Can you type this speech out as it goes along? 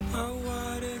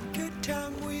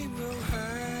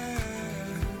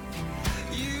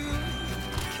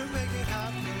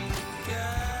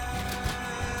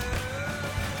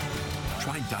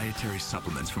proprietary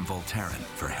supplements from Voltaren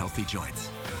for healthy joints.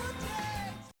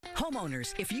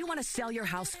 Homeowners, if you want to sell your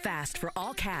house fast for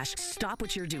all cash, stop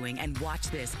what you're doing and watch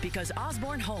this, because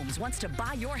Osborne Homes wants to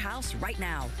buy your house right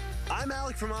now. I'm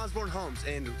Alec from Osborne Homes,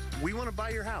 and we want to buy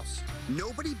your house.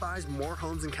 Nobody buys more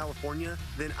homes in California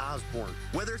than Osborne.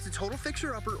 Whether it's a total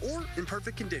fixer-upper or in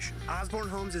perfect condition, Osborne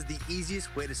Homes is the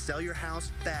easiest way to sell your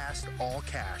house fast, all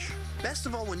cash. Best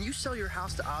of all, when you sell your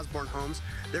house to Osborne Homes,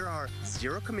 there are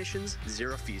zero commissions,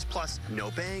 zero fees, plus no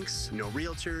banks, no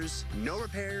realtors, no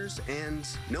repairs, and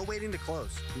no waiting to close.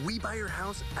 We buy your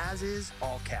house as is,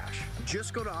 all cash.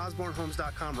 Just go to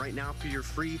osbornehomes.com right now for your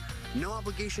free, no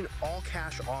obligation, all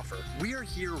cash offer. We are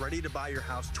here ready to buy your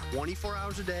house 24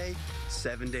 hours a day,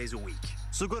 7 days a week.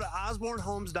 So go to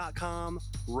osbornehomes.com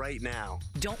right now.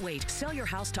 Don't wait. Sell your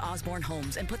house to Osborne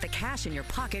Homes and put the cash in your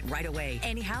pocket right away.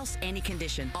 Any house, any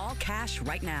condition. All cash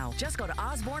right now. Just go to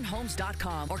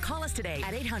osbornehomes.com or call us today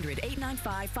at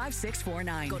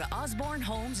 800-895-5649. Go to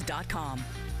osbornehomes.com.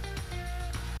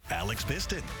 Alex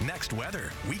Piston. Next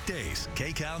weather. Weekdays.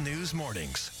 Kcal News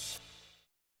Mornings.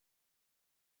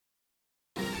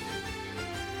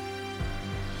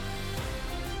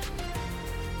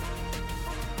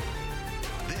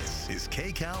 This is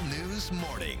Kcal News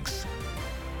Mornings.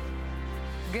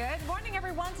 Good morning,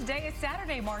 everyone. Today is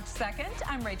Saturday, March 2nd.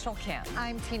 I'm Rachel Kim.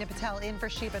 I'm Tina Patel in for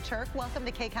Sheba Turk. Welcome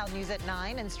to Kcal News at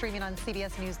 9 and streaming on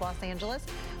CBS News Los Angeles.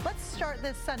 Let's start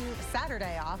this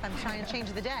Saturday off. I'm trying to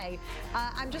change the day.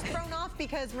 I'm just thrown off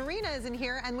because Marina isn't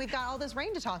here and we've got all this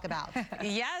rain to talk about.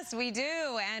 Yes, we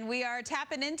do. And we are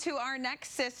tapping into our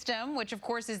next system, which of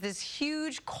course is this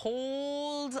huge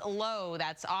cold low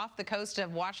that's off the coast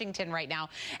of Washington right now.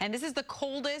 And this is the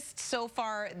coldest so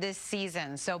far this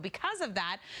season. So because of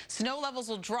that, snow levels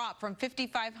will drop from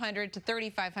 5,500 to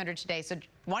 3,500 today. So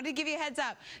wanted to give you a heads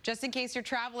up, just in case you're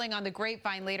traveling on the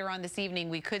Grapevine later on this evening,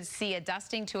 we could see a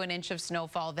dusting to an inch of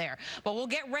snowfall there. But we'll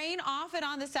get rain off and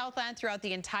on the Southland throughout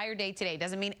the entire day today.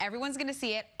 Doesn't mean everyone's going to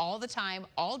see it all the time,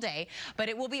 all day, but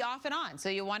it will be off and on. So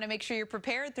you want to make sure you're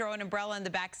prepared. Throw an umbrella in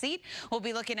the back seat. We'll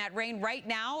be looking at rain right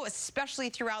now, especially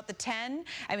throughout the 5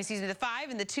 and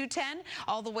the 210,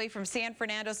 all the way from San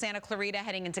Fernando, Santa Clarita,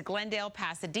 heading into Glendale,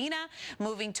 Pasadena,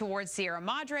 moving towards Sierra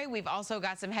Madre. We've also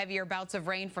got some heavier bouts of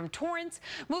rain from Torrance,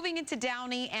 moving into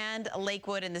Downey and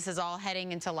Lakewood, and this is all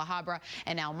heading into La Habra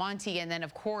and El Monte. And then,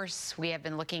 of course, we have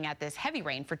been looking at this heavy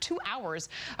rain for 2 hours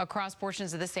across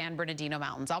portions of the San Bernardino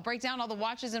Mountains. I'll break down all the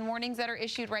watches and warnings that are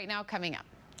issued right now coming up.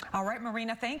 All right,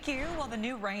 Marina, thank you. Well, the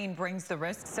new rain brings the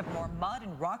risks of more mud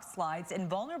and rock slides in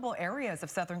vulnerable areas of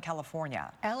Southern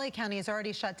California. LA County has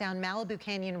already shut down Malibu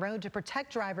Canyon Road to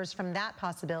protect drivers from that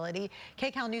possibility.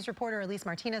 Kcal News reporter Elise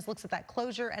Martinez looks at that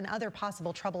closure and other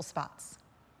possible trouble spots.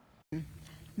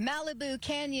 Malibu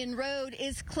Canyon Road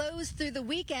is closed through the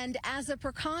weekend as a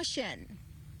precaution.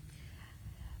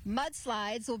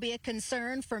 Mudslides will be a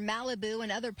concern for Malibu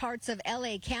and other parts of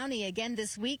LA County again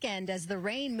this weekend as the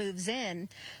rain moves in.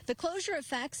 The closure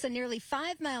affects a nearly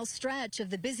 5-mile stretch of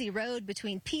the busy road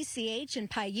between PCH and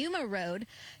Piuma Road.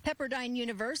 Pepperdine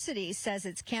University says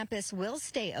its campus will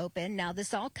stay open. Now,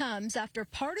 this all comes after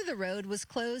part of the road was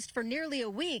closed for nearly a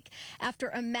week after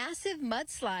a massive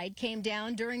mudslide came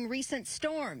down during recent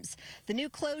storms. The new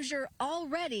closure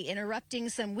already interrupting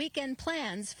some weekend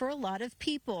plans for a lot of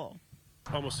people.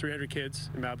 Almost 300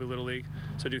 kids in Malibu Little League.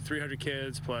 So do 300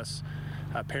 kids plus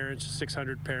parents,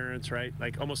 600 parents, right?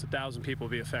 Like almost 1,000 people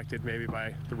will be affected maybe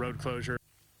by the road closure.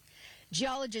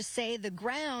 Geologists say the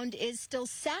ground is still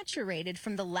saturated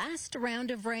from the last round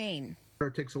of rain.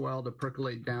 It takes a while to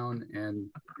percolate down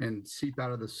and seep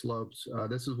out of the slopes.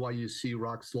 This is why you see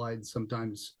rock slides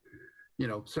sometimes,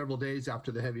 several days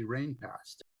after the heavy rain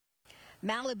passed.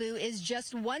 Malibu is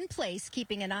just one place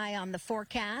keeping an eye on the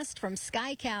forecast. From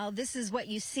Kcal, this is what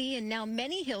you see in now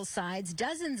many hillsides,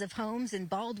 dozens of homes in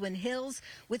Baldwin Hills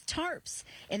with tarps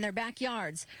in their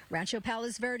backyards. Rancho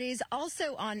Palos Verdes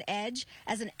also on edge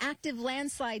as an active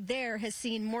landslide there has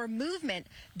seen more movement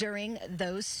during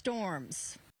those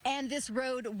storms. And this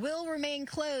road will remain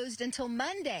closed until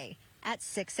Monday at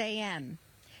 6 a.m.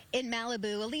 In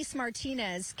Malibu, Elise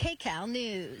Martinez, Kcal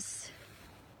News.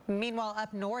 Meanwhile,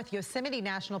 up north, Yosemite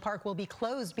National Park will be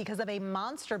closed because of a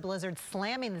monster blizzard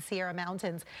slamming the Sierra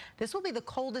Mountains. This will be the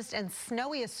coldest and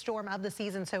snowiest storm of the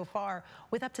season so far,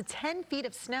 with up to 10 feet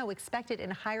of snow expected in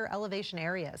higher elevation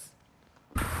areas.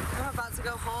 I'm about to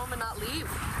go home and not leave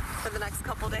for the next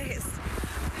couple days.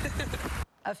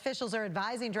 Officials are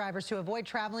advising drivers to avoid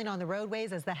traveling on the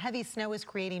roadways as the heavy snow is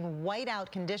creating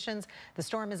whiteout conditions. The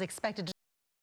storm is expected to